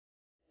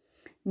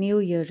New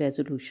Year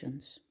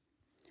resolutions.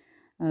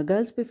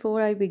 Girls,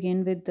 before I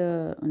begin with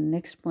the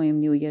next poem,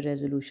 New Year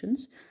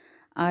resolutions,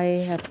 I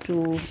have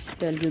to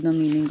tell you the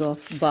meaning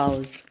of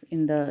vows.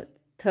 In the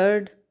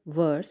third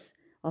verse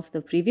of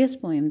the previous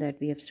poem that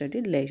we have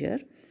studied, Leisure,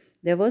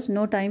 there was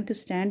no time to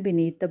stand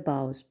beneath the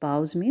boughs.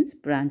 Boughs means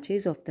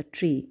branches of the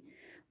tree,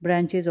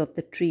 branches of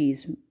the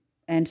trees,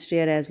 and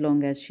stare as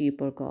long as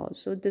sheep or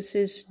cows. So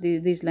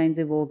these lines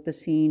evoke the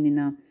scene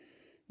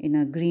in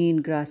a green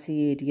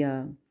grassy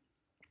area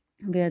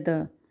where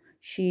the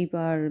sheep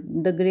are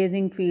the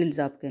grazing fields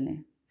आपके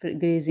लिए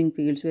grazing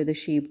fields where the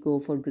sheep go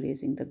for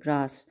grazing the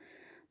grass.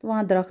 तो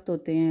वहाँ दरख्त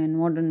होते हैं and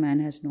modern man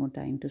has no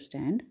time to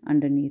stand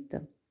underneath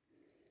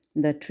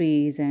the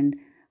trees and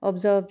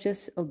observe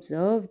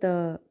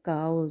the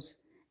cows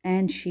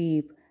and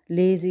sheep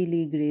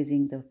lazily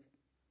grazing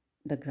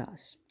the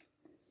grass.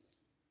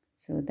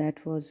 So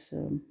that was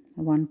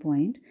one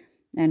point,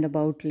 and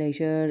about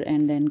leisure,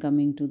 and then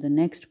coming to the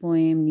next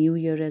poem, New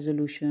Year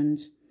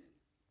resolutions.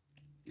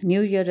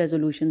 New Year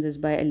resolutions is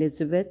by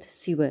Elizabeth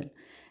Sewell.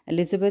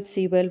 Elizabeth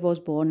Sewell was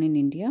born in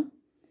India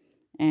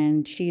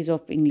and she is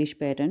of English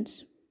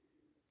parents.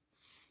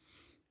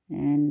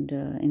 And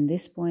in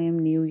this poem,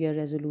 New Year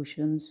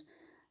resolutions,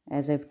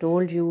 as I've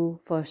told you,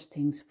 first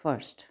things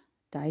first.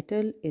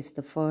 Title is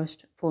the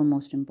first,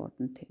 foremost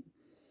important thing.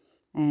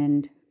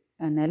 And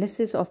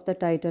analysis of the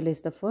title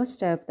is the first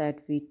step that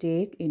we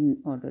take in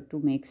order to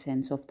make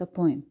sense of the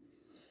poem.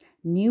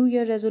 New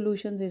Year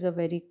resolutions is a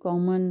very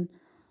common,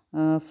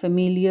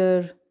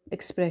 familiar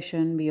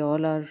expression. We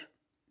all are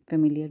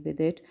familiar with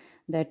it.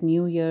 That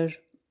New Year,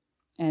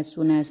 as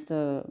soon as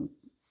the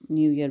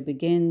New Year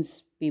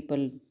begins,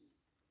 people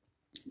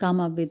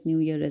come up with New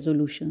Year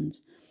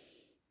resolutions.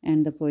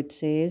 And the poet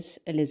says,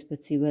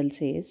 Elizabeth Sewell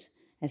says,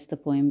 as the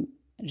poem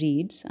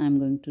reads, I'm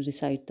going to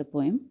recite the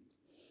poem.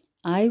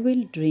 I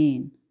will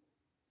drain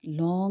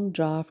long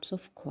draughts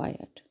of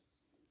quiet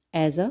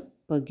as a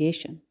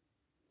purgation.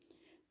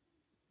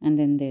 And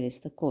then there is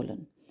the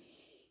colon.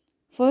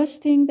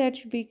 First thing that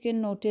we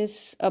can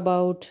notice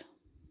about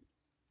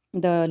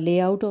the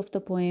layout of the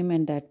poem,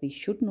 and that we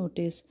should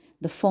notice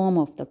the form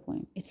of the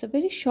poem. It's a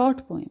very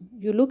short poem.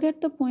 You look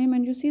at the poem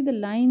and you see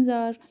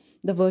the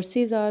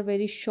verses are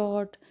very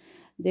short.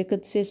 They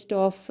consist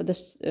of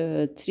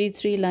the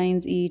three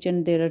lines each,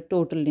 and there are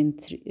total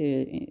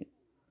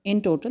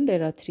in total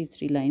there are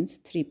three lines,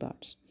 three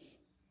parts,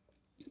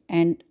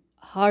 and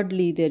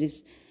hardly there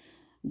is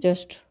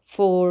just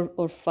 4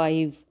 or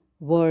 5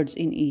 words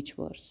in each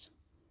verse.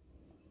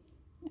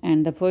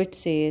 And the poet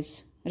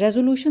says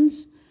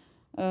resolutions.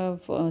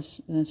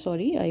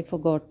 Sorry, I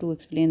forgot to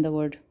explain the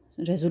word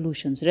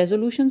resolutions.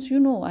 Resolutions,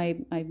 I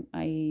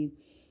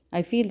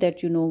feel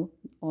that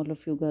all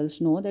of you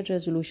girls know that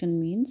resolution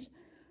means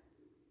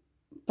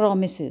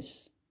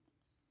promises,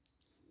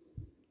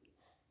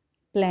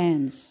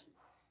 plans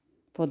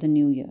for the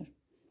new year.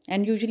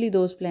 And usually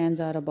those plans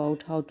are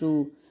about how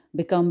to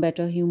become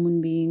better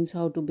human beings,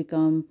 how to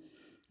become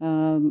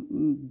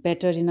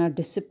better in our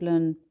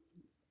discipline,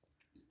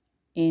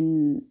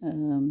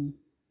 in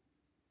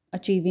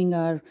achieving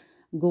our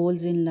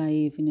goals in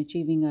life, in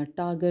achieving our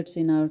targets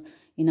in our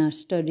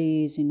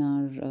studies, in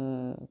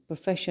our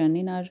profession,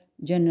 in our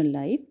general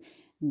life,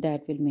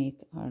 that will make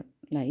our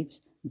lives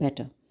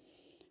better.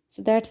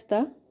 So that's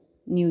the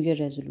New Year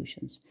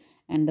resolutions.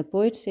 And the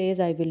poet says,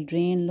 I will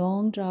drain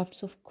long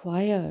draughts of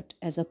quiet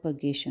as a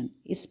purgation.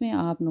 इसमें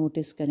आप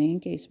notice करें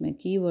कि इसमें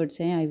keywords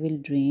हैं. I will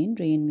drain.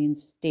 Drain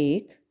means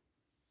take.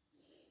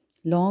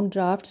 Long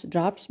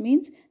draughts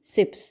means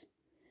sips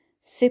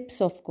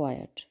of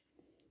quiet.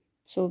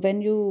 So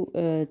when you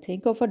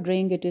think of a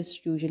drink, it is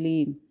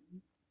usually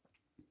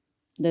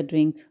the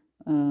drink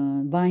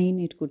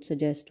wine. It could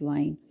suggest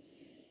wine.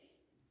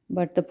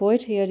 But the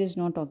poet here is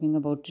not talking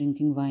about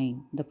drinking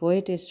wine. The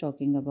poet is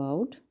talking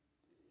about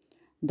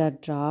the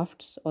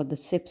draughts or the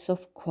sips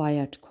of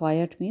quiet.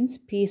 Quiet means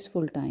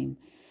peaceful time.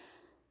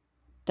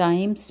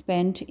 Time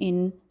spent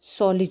in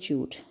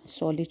solitude.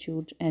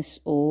 Solitude,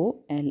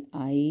 Solitude.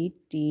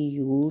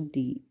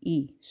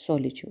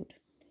 Solitude.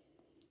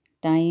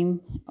 Time,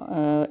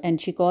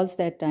 and she calls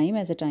that time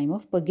as a time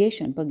of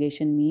purgation.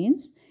 Purgation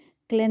means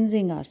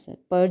cleansing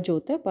ourselves. Purge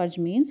होता है, purge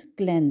means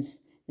cleanse.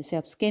 जैसे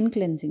आप skin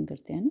cleansing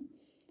करते हैं ना.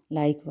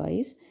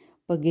 Likewise,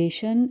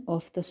 purgation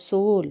of the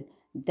soul.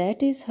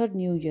 That is her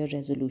New Year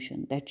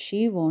resolution. That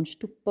she wants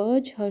to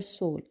purge her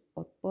soul.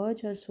 Or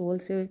purge her soul.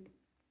 Say,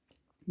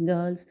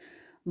 girls,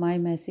 my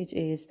message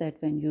is that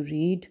when you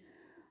read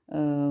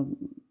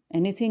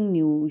anything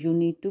new, you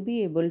need to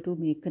be able to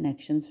make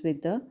connections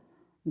with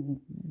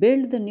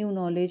build the new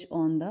knowledge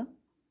on the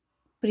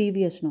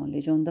previous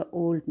knowledge, on the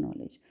old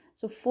knowledge.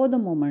 So for the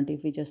moment,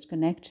 if we just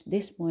connect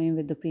this poem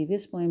with the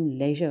previous poem,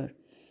 Leisure,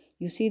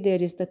 you see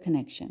there is the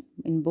connection.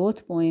 In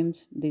both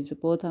poems, these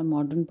both are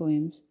modern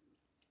poems,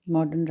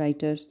 modern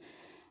writers.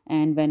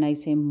 And when I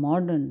say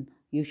modern,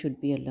 you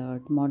should be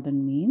alert.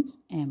 Modern means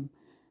M.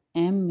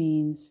 M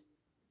means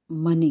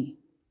money,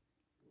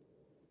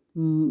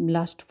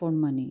 lust for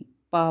money,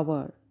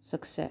 power,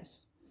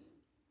 success,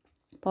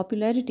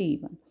 popularity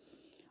even.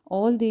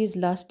 all these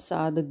lusts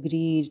are the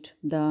greed,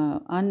 the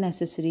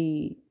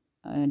unnecessary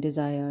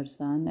desires,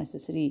 the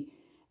unnecessary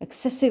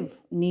excessive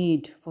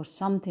need for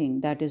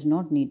something that is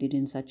not needed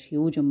in such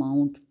huge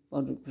amount,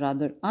 or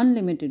rather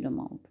unlimited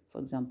amount.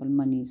 For example,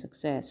 money,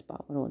 success,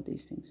 power, all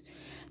these things.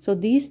 So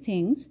these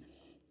things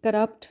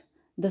corrupt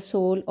the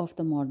soul of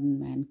the modern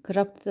man,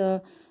 corrupt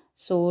the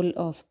soul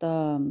of the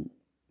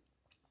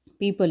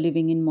people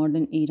living in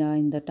modern era,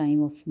 in the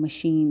time of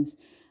machines,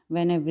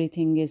 when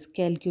everything is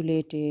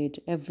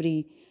calculated,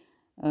 every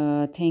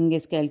thing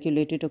is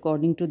calculated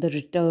according to the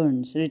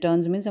returns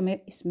means हमें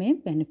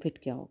इसमें benefit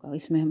क्या होगा,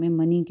 इसमें हमें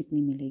money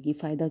कितनी मिलेगी,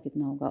 फ़ायदा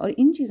कितना होगा. और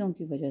इन चीज़ों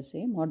की वजह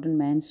से modern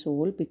man's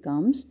soul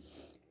becomes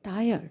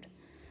tired,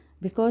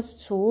 because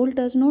soul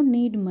does not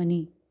need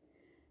money.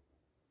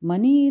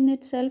 Money in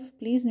itself,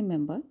 please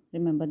remember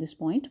this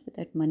point,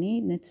 that money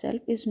in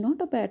itself is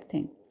not a bad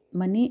thing.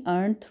 Money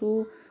earned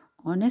through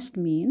honest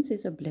means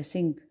is a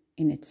blessing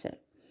in itself.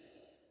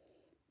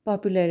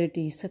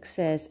 Popularity,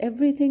 success,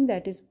 everything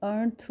that is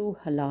earned through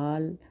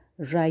halal,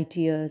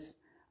 righteous,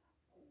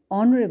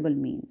 honorable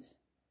means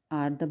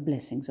are the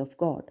blessings of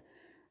God.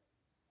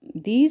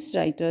 These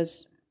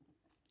writers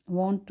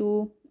want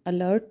to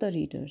alert the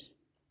readers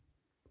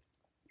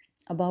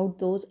about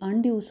those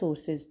undue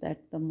sources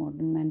that the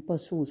modern man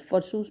pursues.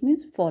 Pursues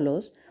means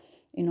follows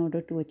in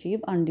order to achieve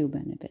undue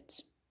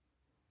benefits.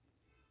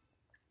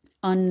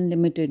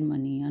 Unlimited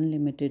money,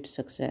 unlimited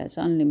success,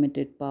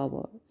 unlimited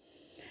power.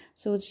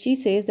 So she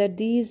says that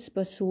these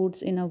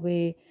pursuits in a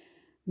way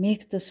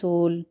make the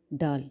soul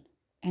dull,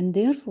 and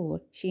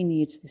therefore she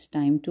needs this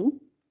time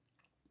to,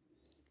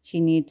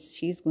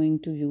 she's going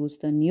to use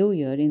the new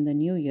year. In the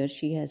new year,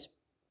 she has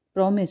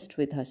promised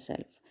with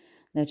herself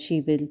that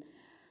she will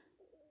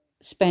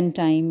spend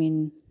time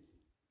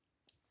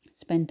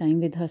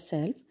with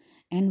herself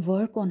and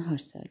work on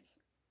herself.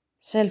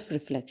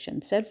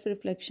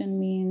 Self-reflection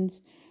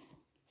means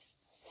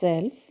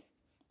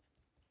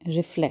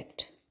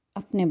self-reflect,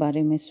 अपने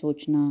बारे में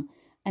सोचना,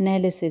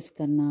 analysis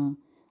करना,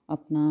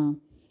 अपना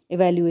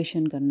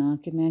evaluation करना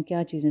कि मैं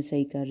क्या चीज़ें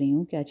सही कर रही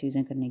हूँ, क्या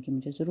चीज़ें करने की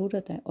मुझे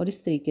ज़रूरत है. और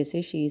इस तरीके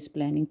से she is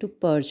planning to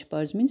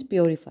purge means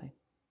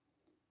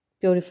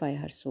purify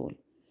her soul,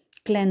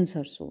 cleanse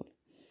her soul.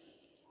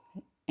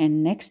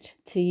 And next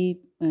three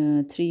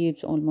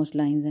almost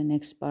lines and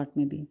next part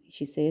maybe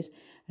she says,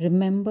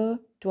 remember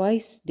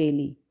twice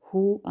daily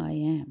who I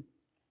am.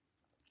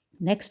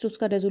 Next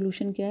उसका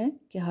रेजोल्यूशन क्या है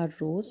कि हर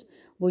रोज़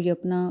वो ये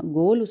अपना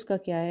गोल उसका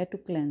क्या है, टू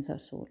क्लेंस हर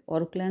सोल.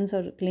 और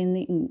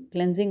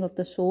cleansing of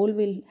the soul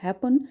will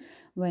happen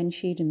when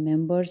she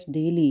remembers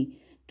daily,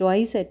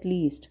 twice at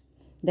least,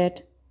 that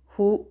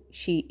who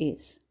she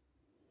is.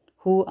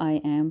 Who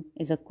I am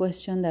is a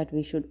question that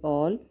we should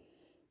all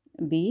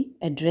B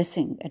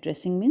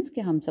addressing means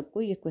कि हम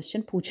सबको ये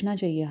question पूछना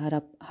चाहिए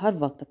हर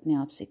वक्त अपने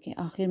आप से कि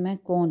आखिर मैं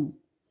कौन हूँ.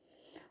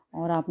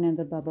 और आपने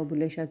अगर बाबा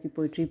बुल्ले शाह की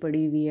पोइट्री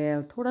पढ़ी हुई है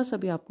और थोड़ा सा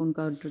भी आपको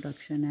उनका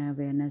इंट्रोडक्शन है,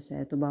 अवेयरनेस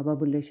है, तो बाबा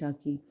बुल्ले शाह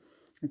की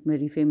एक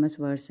मेरी फेमस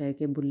वर्स है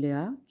कि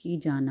बुल्लिया की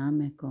जाना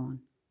मैं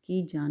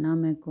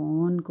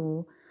कौन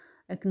को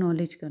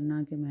एक्नॉलेज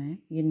करना कि मैं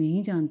ये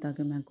नहीं जानता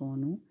कि मैं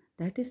कौन हूँ.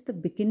 That is the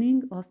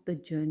beginning of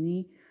the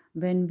journey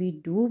when we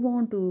do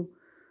want to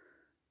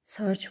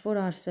search for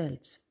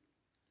ourselves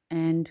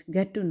and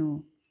get to know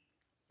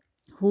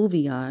who we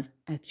are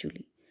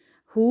actually.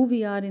 Who we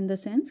are in the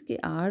sense कि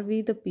are we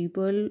the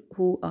people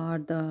who are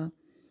the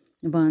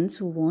ones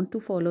who want to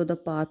follow the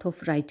path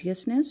of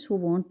righteousness, who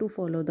want to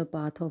follow the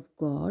path of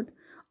God,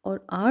 or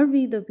are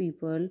we the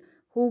people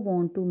who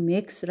want to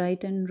mix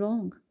right and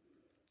wrong,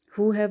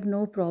 who have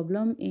no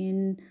problem in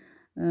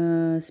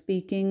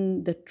speaking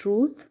the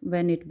truth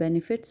when it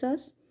benefits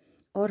us,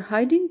 or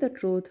hiding the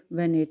truth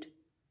when it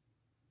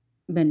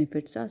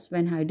benefits us.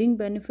 When hiding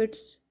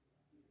benefits,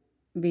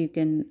 we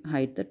can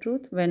hide the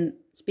truth. When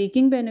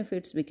speaking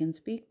benefits, we can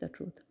speak the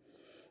truth.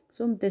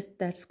 So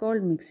that's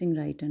called mixing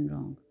right and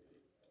wrong.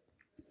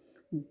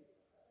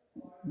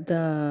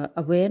 The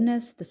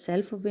awareness, the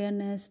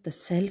self-awareness, the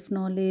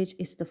self-knowledge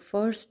is the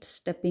first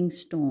stepping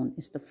stone,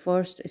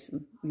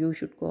 you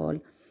should call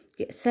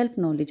कि self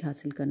knowledge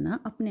हासिल करना,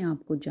 अपने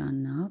आप को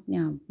जानना, अपने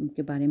आप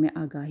के बारे में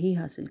आगाही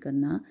हासिल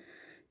करना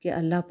कि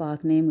अल्लाह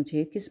पाक ने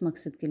मुझे किस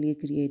मकसद के लिए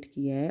क्रिएट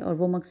किया है. और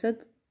वो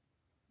मकसद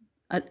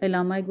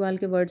अल्लामा इकबाल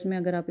के वर्ड्स में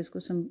अगर आप इसको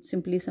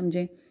सिंपली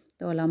समझें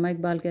तो अल्लामा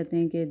इकबाल कहते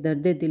हैं कि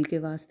दर्द दिल के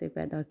वास्ते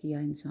पैदा किया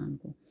इंसान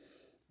को.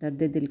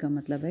 दर्द दिल का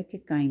मतलब है कि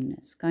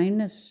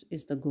kindness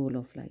is the goal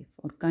of life.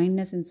 और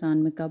काइंडनेस इंसान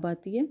में कब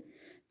आती है?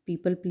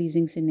 पीपल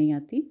प्लीजिंग से नहीं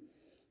आती.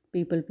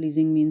 पीपल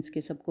प्लीजिंग मीन्स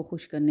कि सबको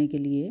खुश करने के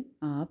लिए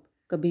आप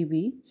कभी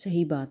भी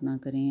सही बात ना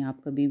करें,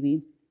 आप कभी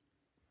भी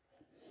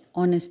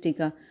ऑनेस्टी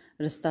का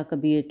रास्ता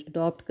कभी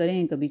अडॉप्ट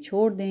करें, कभी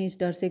छोड़ दें इस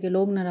डर से कि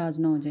लोग नाराज़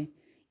ना हो जाएं.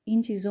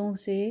 इन चीज़ों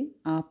से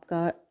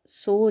आपका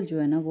सोल जो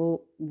है ना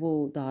वो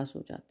उदास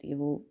हो जाती है,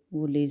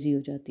 वो लेज़ी हो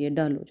जाती है,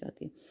 डल हो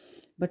जाती है.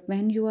 But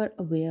when you are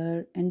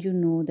aware and you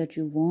know that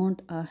you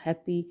want a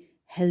happy,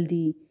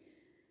 healthy,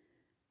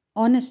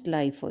 honest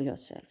life for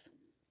yourself,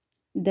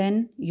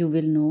 then you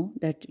will know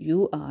that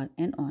you are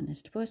an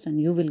honest person.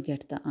 You will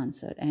get the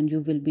answer and you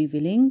will be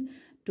willing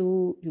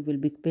you will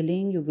be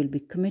willing, you will be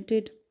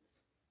committed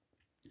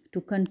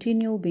to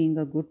continue being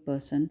a good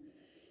person,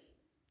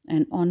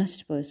 an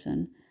honest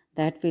person.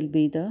 That will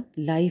be the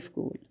life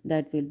goal,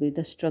 that will be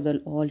the struggle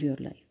all your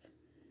life.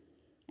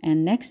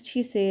 And next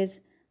she says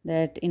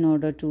that in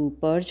order to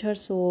purge her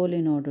soul,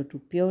 in order to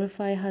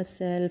purify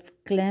herself,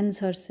 cleanse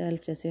herself,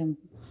 जैसे हम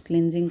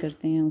cleansing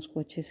करते हैं उसको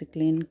अच्छे से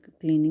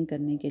cleaning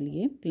करने के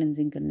लिए,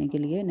 क्लिनजिंग करने के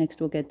लिए,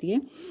 नेक्स्ट वो कहती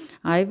है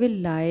I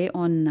will lie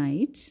on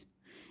nights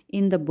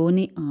in the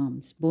bony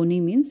arms. Bony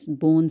means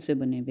bone से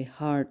बने हुए,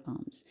 हार्ड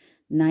आर्म्स.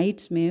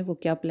 नाइट्स में वो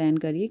क्या प्लान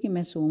करिए कि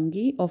मैं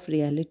सोऊंगी of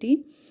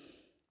reality,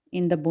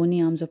 in the bony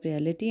arms of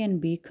reality,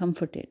 and be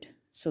comforted.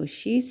 So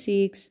she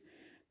seeks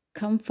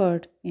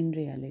comfort in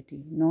reality,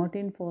 not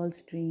in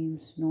false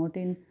dreams, not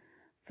in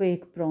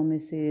fake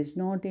promises,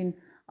 not in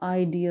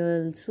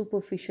ideal,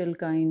 superficial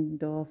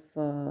kind of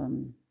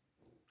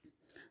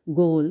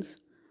goals.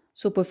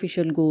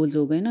 Superficial goals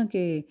हो गए ना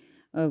कि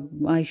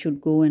I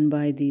should go and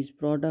buy these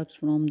products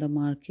from the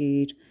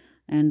market,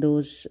 and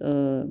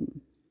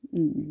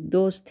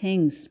those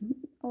things,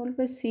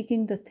 always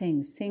seeking the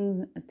thing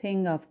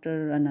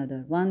after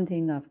another, one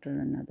thing after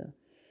another.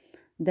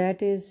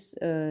 That is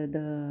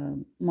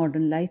the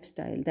modern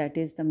lifestyle, that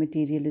is the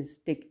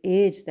materialistic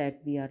age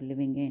that we are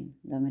living in.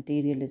 The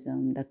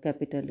materialism, the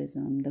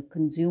capitalism, the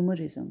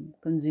consumerism.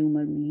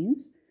 Consumer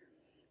means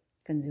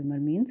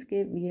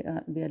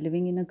that we are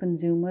living in a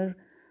consumer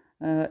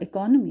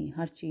economy.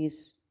 Har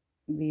cheez,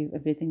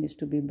 everything is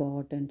to be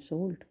bought and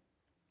sold.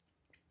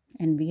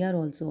 And we are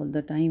also all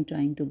the time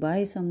trying to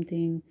buy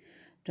something,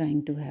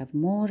 trying to have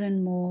more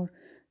and more.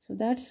 So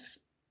that's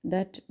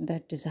that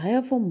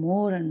desire for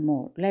more and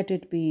more. Let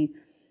it be,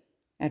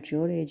 at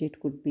your age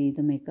it could be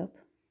the makeup,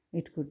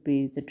 it could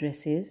be the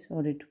dresses,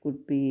 or it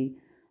could be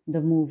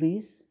the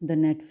movies, the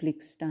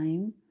Netflix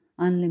time,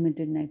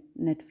 unlimited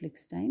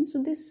Netflix time.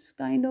 So this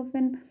kind of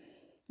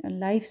a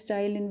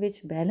lifestyle in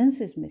which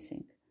balance is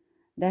missing,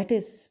 that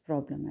is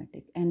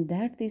problematic, and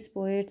that these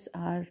poets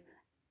are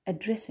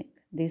addressing.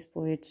 These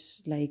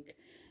poets like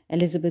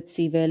Elizabeth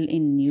Sewell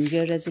in New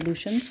Year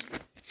Resolutions,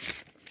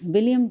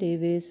 William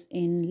Davis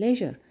in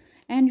Leisure,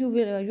 and you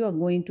are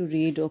going to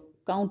read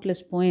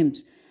countless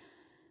poems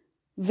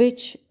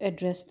which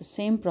address the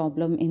same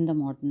problem in the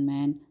modern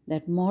man,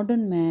 that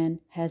modern man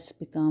has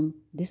become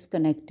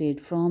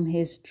disconnected from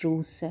his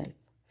true self,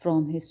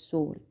 from his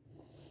soul.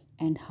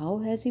 And how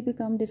has he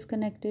become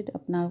disconnected?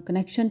 अपना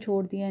connection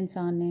छोड़ दिया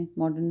इंसान ने,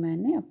 modern man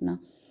ने,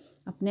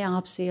 अपने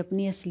आप से,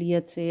 अपनी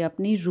असलियत से,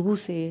 अपनी रूह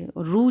से.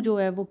 और रूह जो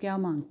है वो क्या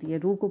मांगती है,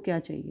 रूह को क्या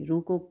चाहिए?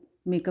 रूह को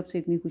मेकअप से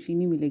इतनी खुशी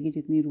नहीं मिलेगी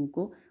जितनी रूह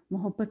को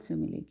मोहब्बत से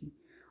मिलेगी.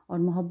 और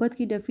मोहब्बत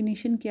की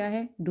डेफिनेशन क्या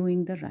है?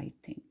 Doing the right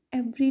thing.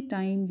 Every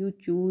time you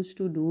choose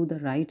to do the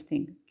right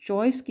thing.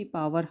 Choice की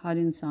पावर हर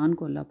इंसान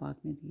को अल्लाह पाक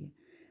ने दी है,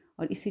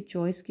 और इसी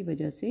चॉइस की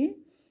वजह से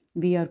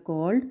we are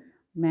called,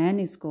 man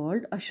is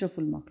called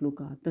Ashraful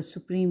मखलूक़ात, the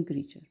supreme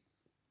creature.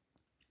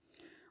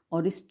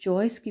 और इस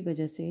चॉइस की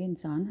वजह से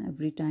इंसान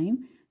every time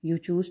you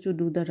choose to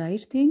do the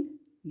right thing,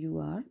 you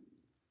are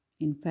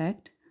in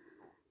fact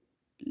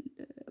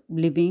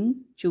living,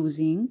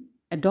 choosing,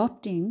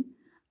 adopting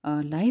a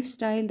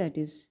lifestyle that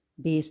is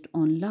based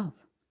on love.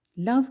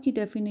 Love की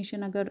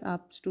definition, अगर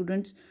आप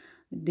students,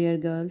 dear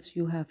girls,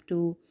 you have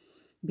to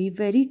be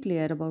very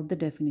clear about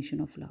the definition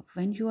of love.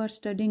 When you are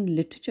studying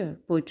literature,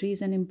 poetry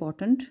is an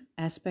important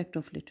aspect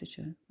of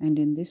literature, and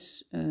in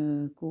this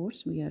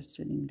course we are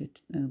studying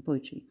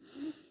poetry.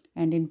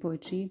 And in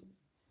poetry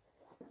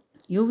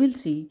you will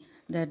see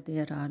that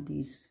there are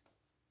these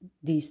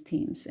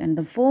themes, and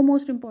the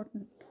foremost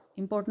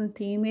important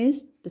theme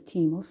is the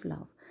theme of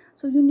love.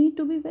 So you need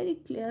to be very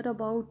clear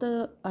about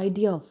the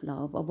idea of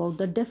love, about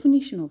the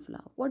definition of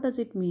love. What does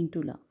it mean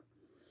to love?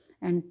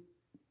 And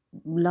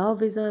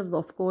love is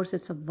of course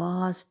it's a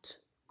vast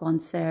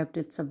concept,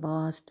 it's a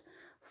vast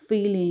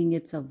feeling,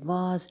 it's a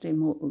vast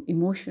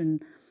emotion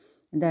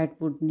that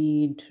would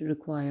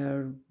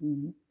require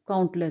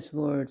countless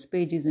words,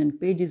 pages and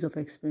pages of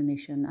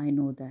explanation. I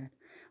know that.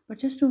 But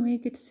just to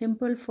make it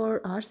simple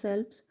for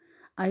ourselves,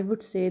 I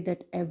would say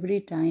that every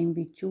time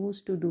we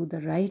choose to do the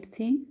right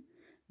thing,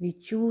 we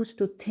choose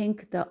to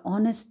think the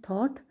honest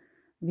thought,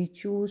 we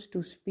choose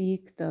to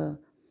speak the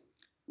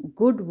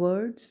good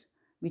words,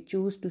 we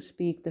choose to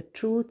speak the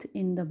truth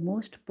in the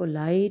most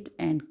polite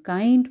and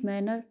kind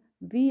manner,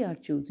 we are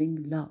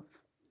choosing love.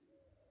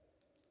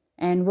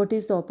 And what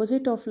is the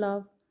opposite of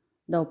love?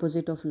 The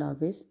opposite of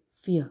love is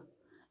fear.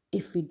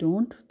 If we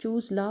don't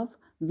choose love,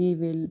 we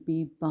will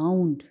be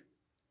bound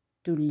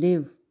to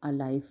live a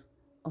life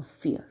of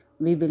fear.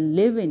 We will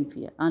live in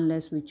fear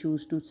unless we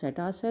choose to set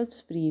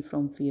ourselves free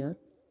from fear.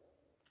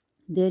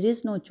 There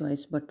is no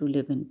choice but to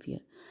live in fear.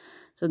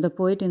 So the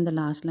poet in the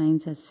last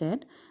lines has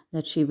said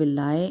that she will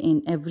lie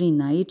in every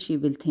night, she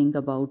will think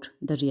about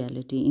the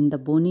reality. In the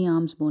bony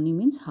arms, bony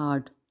means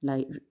hard,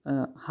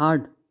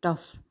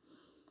 tough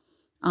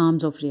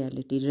arms of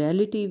reality.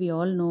 Reality, we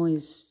all know,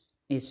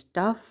 is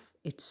tough,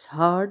 it's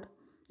hard,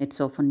 it's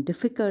often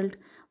difficult,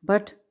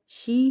 but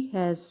she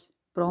has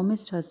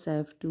promised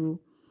herself to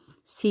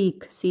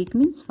seek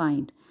means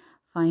find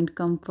find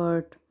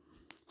comfort,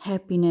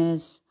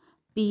 happiness,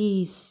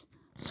 peace,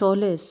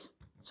 solace.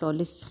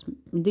 Solace,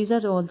 these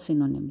are all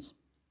synonyms.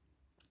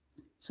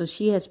 So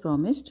she has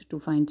promised to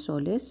find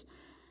solace,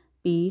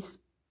 peace,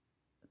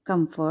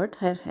 comfort,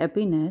 her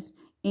happiness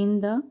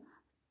in the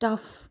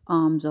tough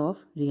arms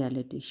of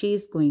reality. She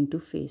is going to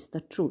face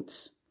the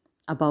truths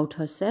about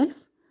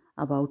herself,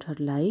 about her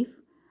life,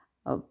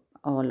 uh,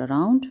 all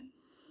around.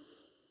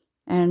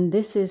 And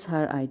this is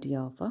her idea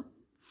of a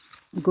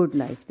good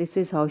life. This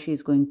is how she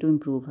is going to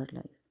improve her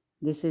life.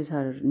 This is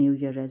her New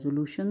Year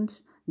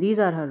resolutions. These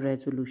are her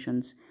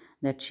resolutions,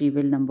 that she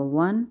will, number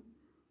one,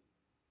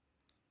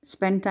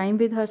 spend time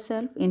with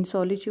herself in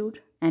solitude,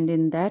 and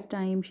in that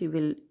time she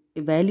will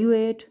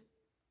evaluate,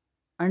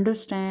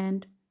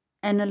 understand,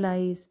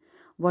 analyze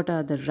what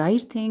are the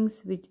right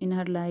things which in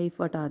her life,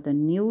 what are the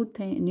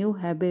new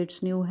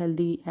habits, new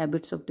healthy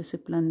habits of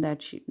discipline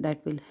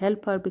that will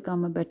help her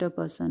become a better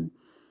person.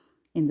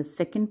 In the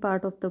second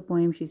part of the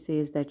poem, she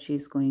says that she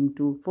is going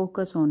to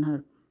focus on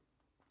her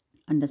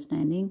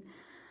understanding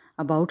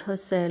about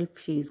herself.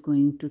 She is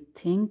going to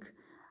think.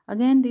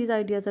 Again, these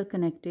ideas are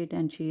connected,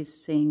 and she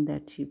is saying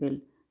that she will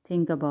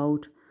think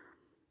about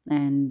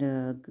and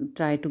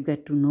try to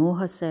get to know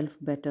herself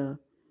better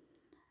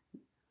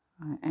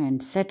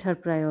and set her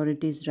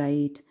priorities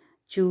right,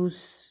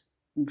 choose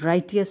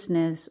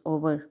righteousness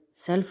over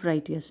self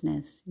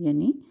righteousness.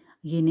 यानी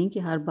ये नहीं कि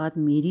हर बात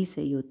मेरी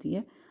सही होती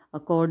है,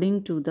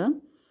 according to the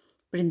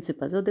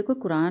principles. और देखो,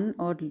 कुरान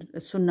और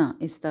सुन्ना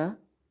is the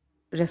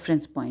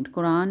reference point.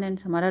 Quran and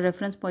हमारा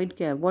रेफरेंस पॉइंट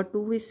क्या है? व्हाट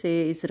डू वी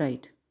से इज़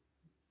राइट.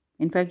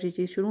 इनफैक्ट ये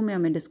चीज़ शुरू में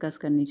हमें डिस्कस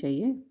करनी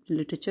चाहिए.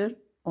 Literature,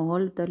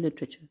 all the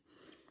literature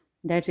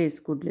that is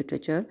good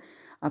literature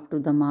up to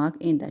the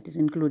mark in that is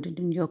included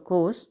in your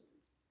course,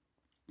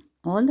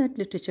 all that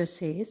literature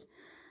says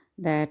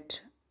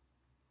that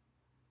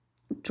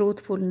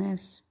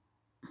truthfulness,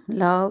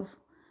 love,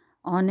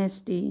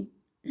 honesty,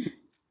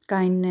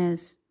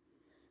 kindness,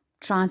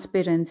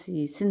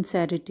 transparency,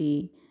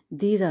 sincerity,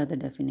 these are the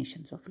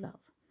definitions of love,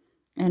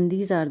 and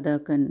these are the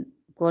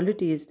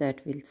qualities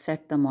that will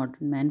set the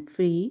modern man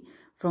free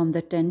from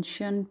the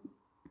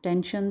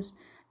tensions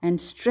and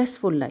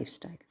stressful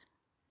lifestyles.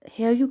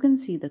 Here you can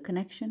see the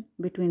connection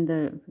between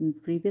the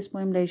previous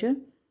poem Leisure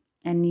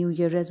and New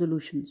Year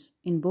resolutions.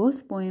 In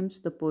both poems,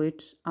 the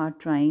poets are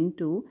trying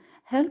to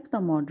help the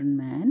modern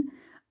man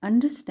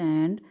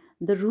understand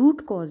the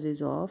root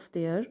causes of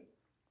their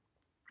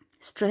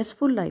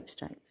stressful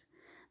lifestyles.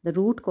 The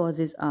root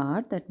causes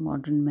are that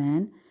modern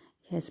man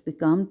has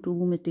become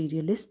too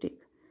materialistic,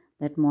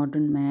 that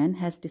modern man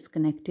has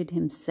disconnected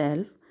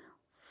himself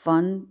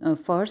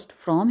first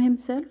from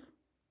himself,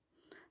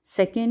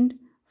 second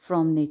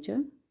from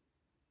nature,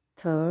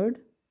 third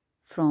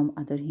from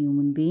other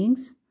human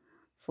beings,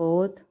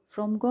 fourth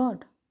from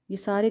God. ये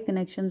सारे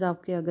connections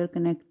आपके अगर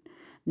connect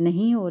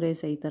नहीं हो रहे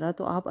सही तरह,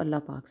 तो आप अल्लाह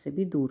पाक से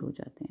भी दूर हो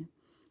जाते हैं.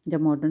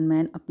 जब मॉडर्न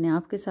मैन अपने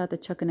आप के साथ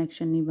अच्छा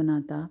कनेक्शन नहीं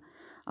बनाता,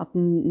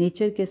 अपने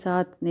नेचर के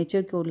साथ,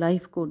 नेचर को,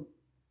 लाइफ को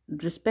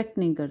रिस्पेक्ट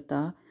नहीं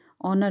करता,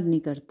 ऑनर नहीं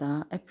करता,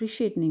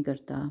 अप्रिशिएट नहीं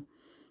करता,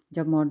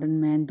 जब मॉडर्न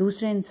मैन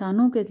दूसरे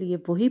इंसानों के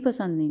लिए वही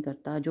पसंद नहीं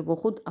करता जो वो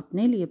ख़ुद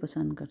अपने लिए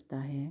पसंद करता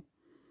है,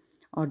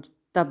 और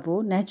तब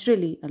वो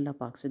नेचुरली अल्लाह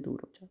पाक से दूर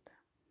हो जाता है.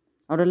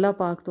 और अल्लाह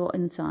पाक तो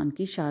इंसान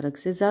की शारक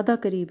से ज़्यादा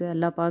करीब है.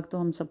 अल्लाह पाक तो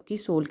हम सबकी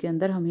सोल के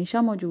अंदर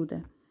हमेशा मौजूद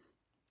है,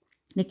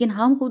 लेकिन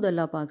हम खुद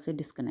अल्लाह पाक से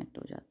डिस्कनेक्ट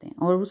हो जाते हैं,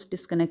 और उस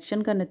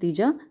डिस्कनेक्शन का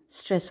नतीजा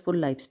स्ट्रेसफुल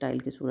लाइफस्टाइल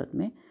की सूरत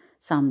में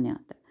सामने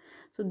आता है.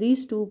 So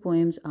these two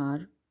poems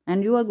are,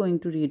 and you are going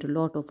to read a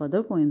lot of other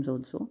poems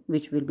also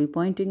which will be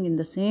pointing in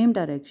the same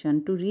direction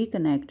to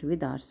reconnect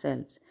with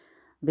ourselves,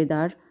 with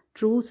our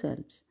true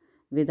selves,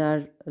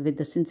 with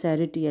the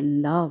sincerity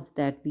and love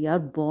that we are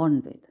born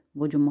with.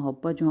 वो जो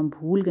मोहब्बत जो हम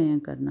भूल गए हैं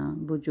करना,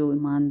 वो जो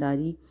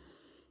ईमानदारी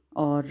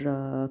और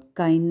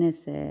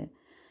काइंडनेस है,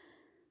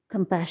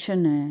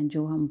 कंपैशन है,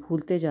 जो हम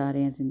भूलते जा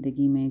रहे हैं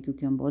ज़िंदगी में,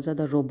 क्योंकि हम बहुत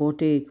ज़्यादा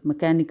रोबोटिक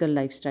मैकेनिकल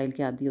लाइफस्टाइल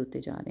के आदी होते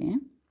जा रहे हैं.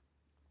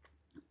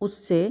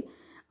 उससे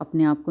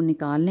अपने आप को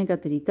निकालने का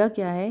तरीका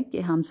क्या है कि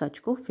हम सच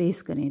को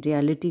फेस करें,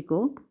 रियलिटी को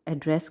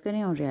एड्रेस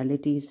करें, और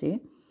रियलिटी से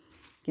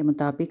के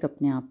मुताबिक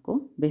अपने आप को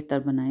बेहतर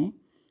बनाएं,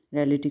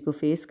 रियलिटी को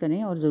फेस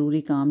करें. और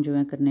ज़रूरी काम जो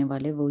है करने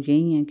वाले वो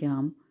यही हैं कि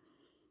हम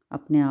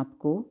अपने आप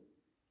को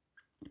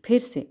फिर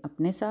से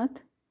अपने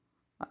साथ,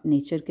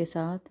 नेचर के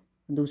साथ,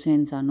 दूसरे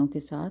इंसानों के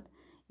साथ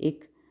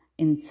एक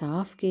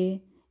इंसाफ के,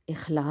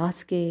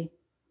 इखलास के,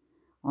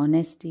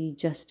 ऑनेस्टी,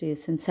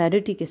 जस्टिस,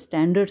 सिंसेरिटी के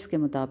स्टैंडर्ड्स के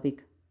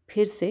मुताबिक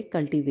फिर से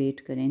कल्टीवेट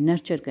करें,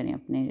 नर्चर करें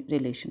अपने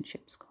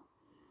रिलेशनशिप्स को.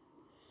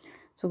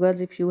 So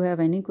girls, if you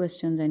have any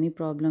questions, any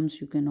problems,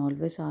 you can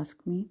always ask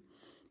me.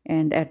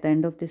 And at the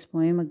end of this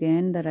poem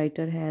again the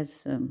writer has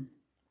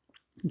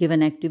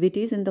given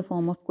activities in the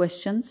form of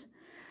questions.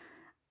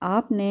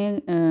 आपने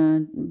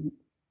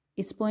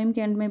इस poem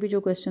के and में भी जो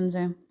questions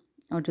हैं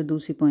और जो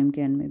दूसरी पोएम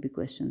के एंड में भी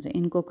क्वेश्चंस हैं,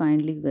 इनको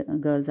काइंडली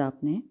गर्ल्स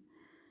आपने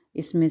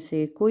इसमें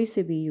से कोई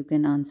से भी you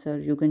can answer,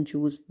 you can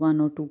choose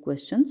 1 or 2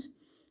 questions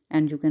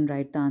and you can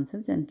write the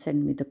answers and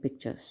send me the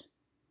pictures.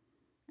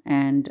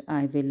 and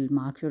I will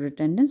mark your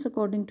attendance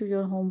according to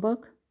your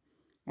homework,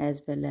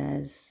 as well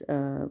as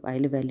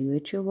I'll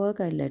evaluate your work.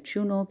 I'll let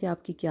you know कि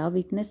आपकी क्या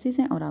weaknesses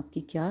हैं और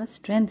आपकी क्या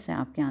strengths हैं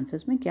आपके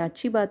answers में, क्या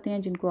अच्छी बातें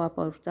हैं जिनको आप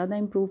और ज़्यादा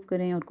improve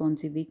करें और कौन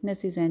सी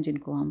weaknesses हैं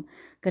जिनको हम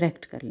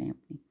correct कर लें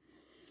अपनी.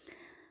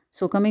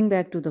 So coming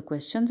back to the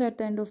questions at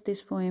the end of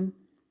this poem,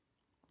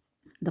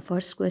 the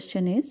first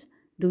question is,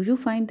 do you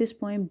find this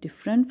poem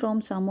different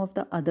from some of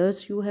the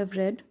others you have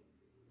read?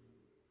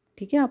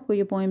 ठीक है, आपको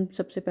ये poem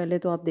सबसे पहले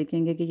तो आप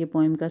देखेंगे कि ये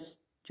पोएम का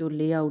जो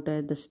लेआउट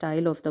है, the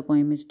style of the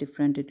poem is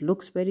different. It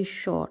looks very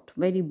short,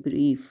 very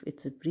brief.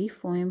 It's a brief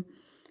poem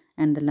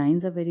and the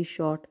lines are very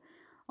short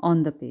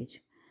on the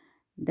page.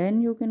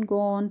 Then you can go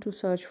on to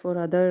search for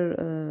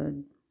other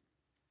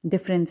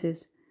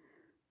differences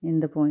in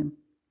the poem.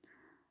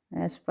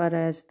 As far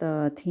as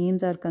the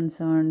themes are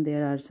concerned,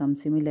 there are some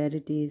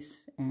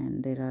similarities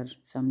and there are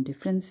some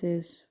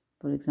differences.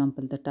 For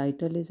example, the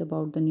title is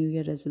about the New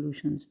Year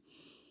resolutions.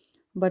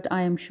 But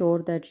I am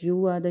sure that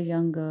you are the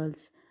young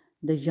girls,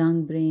 the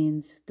young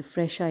brains, the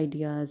fresh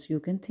ideas. You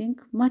can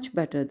think much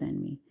better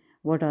than me.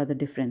 What are the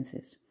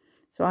differences?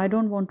 So I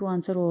don't want to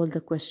answer all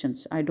the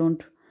questions. I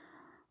don't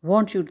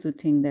want you to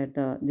think that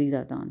these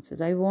are the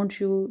answers. I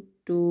want you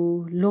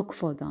to look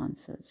for the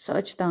answers,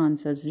 search the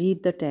answers,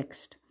 read the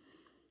text,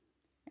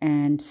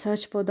 and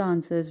search for the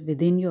answers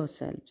within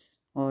yourselves.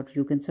 Or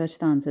you can search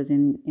the answers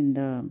in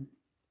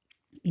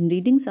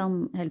reading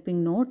some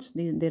helping notes.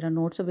 There are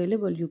notes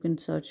available. You can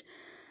search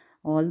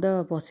all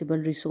the possible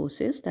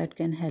resources that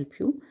can help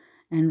you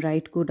and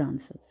write good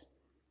answers.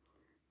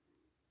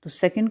 The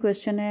second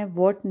question है,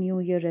 what New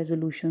Year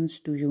resolutions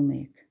do you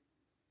make?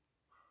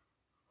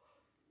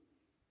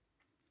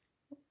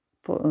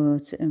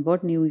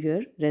 What New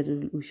Year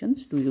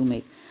resolutions do you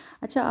make?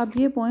 अच्छा, अब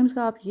ये poems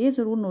का आप ये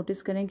ज़रूर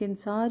notice करें कि इन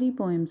सारी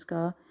poems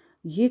का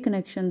ये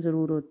connection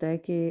ज़रूर होता है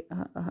कि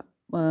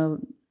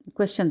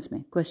questions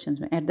में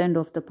at the end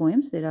of the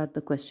poems there are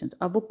the questions.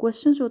 अब वो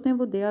questions होते हैं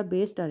वो they are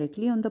based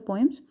directly on the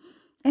poems,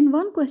 and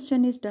one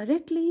question is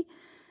directly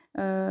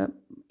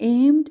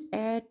aimed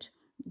at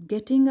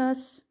getting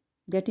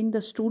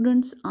the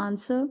students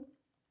answer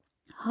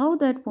how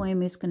that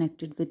poem is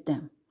connected with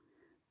them.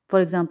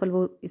 For example,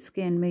 वो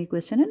इसके end में ये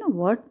question है ना,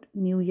 what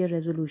New Year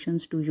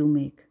resolutions do you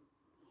make?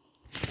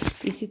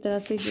 इसी तरह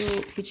से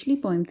जो पिछली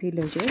poem थी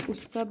लेजर,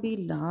 उसका भी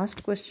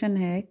last question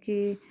है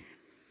कि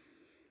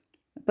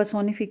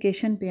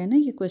personification पे है ना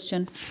ये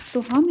question.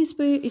 तो हम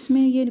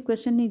इसमें ये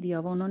question नहीं दिया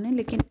हुआ उन्होंने,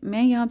 लेकिन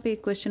मैं यहाँ पे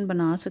एक question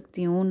बना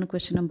सकती हूँ,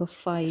 question number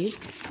 5,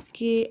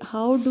 कि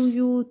how do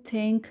you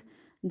think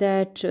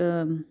that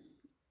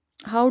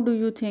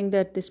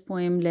this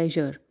poem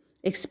leisure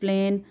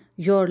explain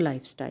your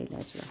lifestyle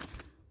as well?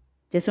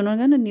 जैसे उन्होंने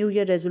कहा ना, new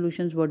year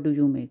resolutions what do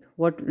you make,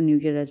 what new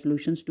year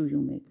resolutions do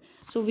you make.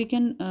 So we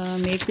can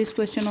make this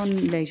question on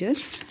laser,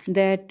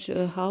 that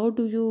how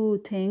do you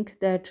think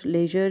that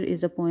laser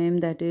is a poem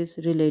that is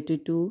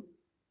related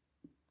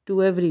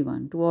to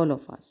everyone, to all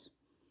of us.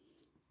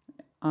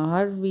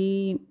 Are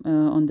we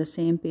on the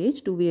same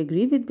page? Do we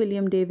agree with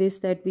William Davis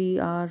that we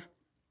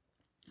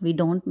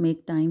don't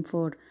make time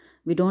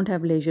we don't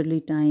have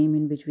leisurely time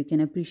in which we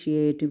can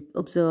appreciate,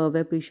 observe,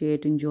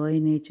 appreciate, enjoy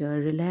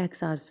nature,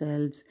 relax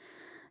ourselves?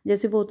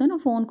 जैसे वो होता है ना,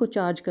 phone को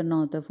charge करना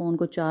होता है, phone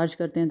को चार्ज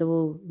करते हैं तो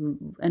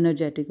वो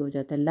एनर्जेटिक हो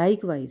जाता है.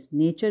 लाइकवाइज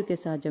नेचर के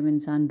साथ जब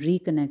इंसान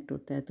रिकनेक्ट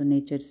होता है तो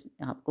नेचर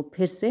आपको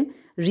फिर से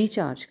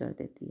रिचार्ज कर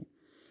देती है.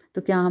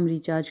 तो क्या हम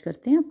रिचार्ज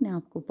करते हैं अपने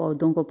आप को?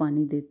 पौधों को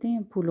पानी देते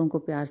हैं, फूलों को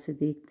प्यार से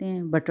देखते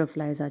हैं,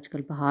 बटरफ्लाइज,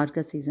 आजकल बाहर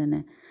का सीज़न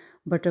है,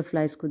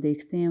 बटरफ्लाइज को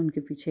देखते हैं,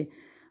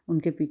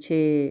 उनके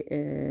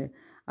पीछे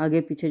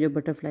आगे पीछे जो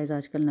बटरफ्लाइज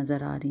आजकल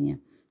नज़र आ रही हैं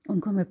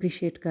उनको हम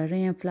अप्रिशिएट कर रहे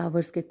हैं,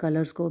 फ्लावर्स के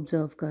कलर्स को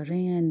ऑब्जर्व कर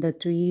रहे हैं, and the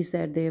trees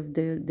that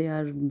they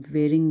are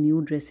wearing new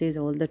dresses,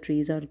 all the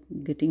trees are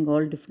getting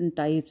all different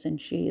types and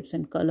shapes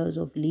and colours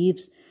of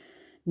leaves,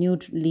 new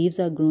leaves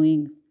are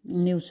growing,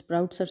 new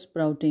sprouts are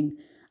sprouting.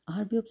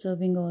 Are we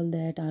observing all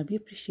that? Are we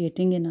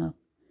appreciating enough?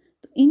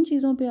 तो इन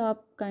चीज़ों पे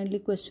आप kindly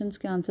questions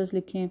के answers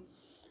लिखें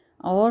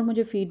और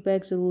मुझे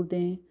feedback ज़रूर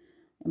दें,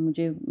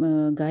 मुझे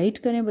गाइड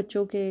करें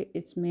बच्चों के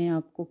इसमें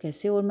आपको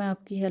कैसे और मैं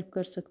आपकी हेल्प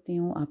कर सकती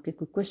हूँ. आपके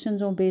कोई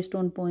क्वेश्चंस हों based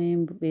on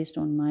poem, based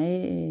on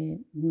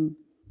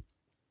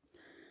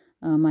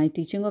my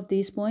teaching of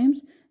these poems,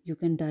 you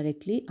can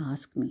directly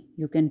ask me.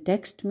 You can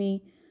text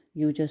me.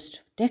 You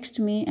just text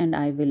me and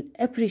I will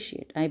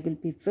appreciate. I will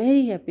be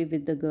very happy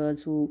with the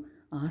girls who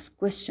ask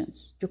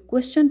questions. जो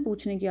question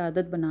पूछने की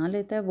आदत बना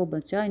लेता है वो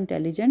बच्चा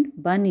intelligent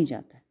बन ही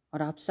जाता है,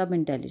 और आप सब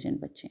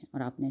इंटेलिजेंट बच्चे हैं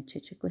और आपने अच्छे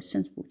अच्छे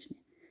क्वेश्चंस पूछने.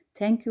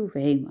 Thank you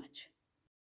very much.